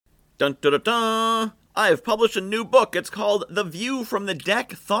Dun dun dun dun! I have published a new book. It's called The View from the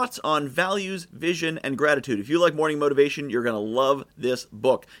Deck, Thoughts on Values, Vision, and Gratitude. If you like morning motivation, you're going to love this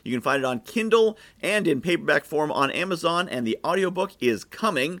book. You can find it on Kindle and in paperback form on Amazon, and the audiobook is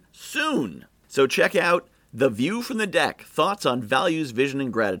coming soon. So check out The View from the Deck, Thoughts on Values, Vision,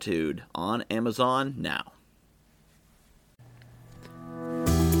 and Gratitude on Amazon now.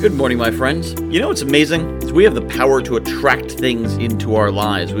 Good morning, my friends. You know what's amazing? Is we have the power to attract things into our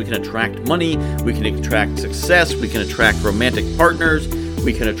lives. We can attract money, we can attract success, we can attract romantic partners,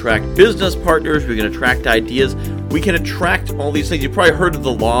 we can attract business partners, we can attract ideas, we can attract all these things. You've probably heard of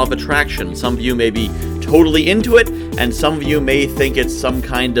the law of attraction. Some of you may be totally into it, and some of you may think it's some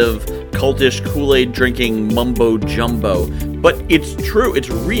kind of cultish Kool-Aid drinking mumbo jumbo. But it's true,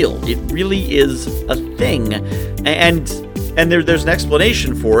 it's real. It really is a thing. And there's an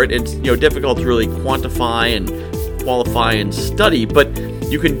explanation for it. It's difficult to really quantify and qualify and study, but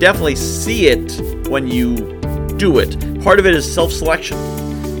you can definitely see it when you do it. Part of it is self-selection.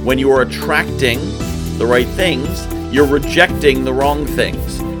 When you are attracting the right things, you're rejecting the wrong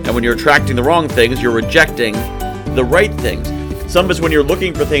things. And when you're attracting the wrong things, you're rejecting the right things. Some of it's when you're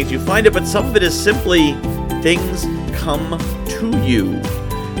looking for things, you find it, but some of it is simply things come to you.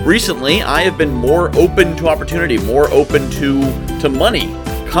 Recently, I have been more open to opportunity, more open to money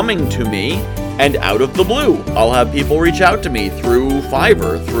coming to me, and out of the blue. I'll have people reach out to me through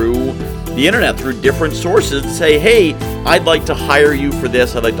Fiverr, through the internet, through different sources to say, hey, I'd like to hire you for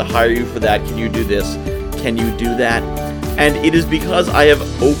this, I'd like to hire you for that, can you do this, can you do that? And it is because I have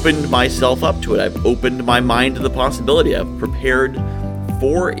opened myself up to it. I've opened my mind to the possibility. I've prepared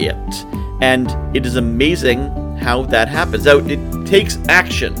for it. And it is amazing how that happens. Now, it takes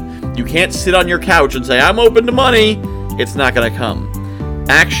action. You can't sit on your couch and say, I'm open to money. It's not going to come.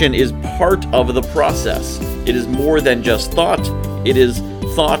 Action is part of the process. It is more than just thought. It is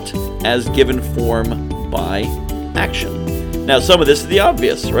thought as given form by action. Now, some of this is the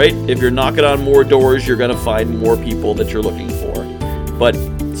obvious, right? If you're knocking on more doors, you're going to find more people that you're looking for. But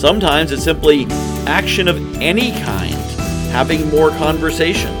sometimes it's simply action of any kind, having more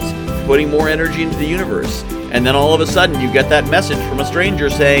conversations, putting more energy into the universe. And then all of a sudden you get that message from a stranger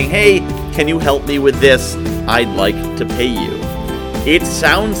saying, hey, can you help me with this? I'd like to pay you. It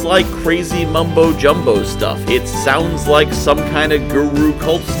sounds like crazy mumbo jumbo stuff. It sounds like some kind of guru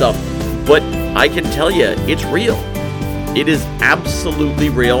cult stuff. But I can tell you, it's real. It is absolutely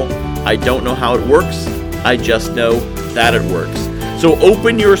real. I don't know how it works. I just know that it works. So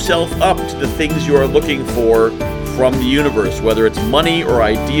open yourself up to the things you are looking for from the universe, whether it's money or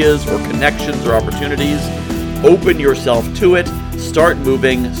ideas or connections or opportunities. Open yourself to it, start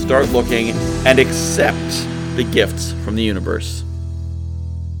moving, start looking, and accept the gifts from the universe.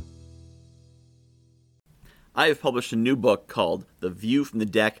 I have published a new book called The View from the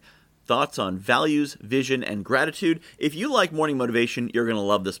Deck, Thoughts on Values, Vision, and Gratitude. If you like morning motivation, you're going to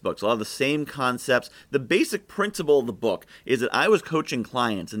love this book. So a lot of the same concepts. The basic principle of the book is that I was coaching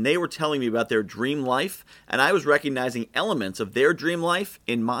clients, and they were telling me about their dream life, and I was recognizing elements of their dream life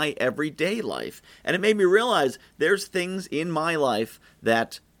in my everyday life. And it made me realize there's things in my life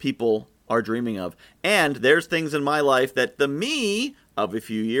that people are dreaming of. And there's things in my life that the me of a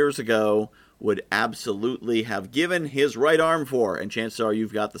few years ago would absolutely have given his right arm for, and chances are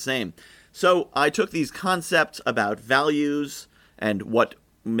you've got the same. So I took these concepts about values and what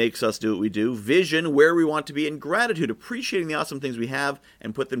makes us do what we do, vision, where we want to be, and gratitude, appreciating the awesome things we have,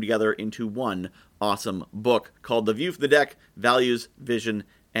 and put them together into one awesome book called The View from the Deck, Values, Vision,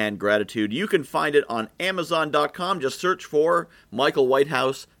 and Gratitude. You can find it on Amazon.com. Just search for Michael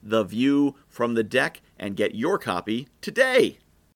Whitehouse, The View from the Deck, and get your copy today.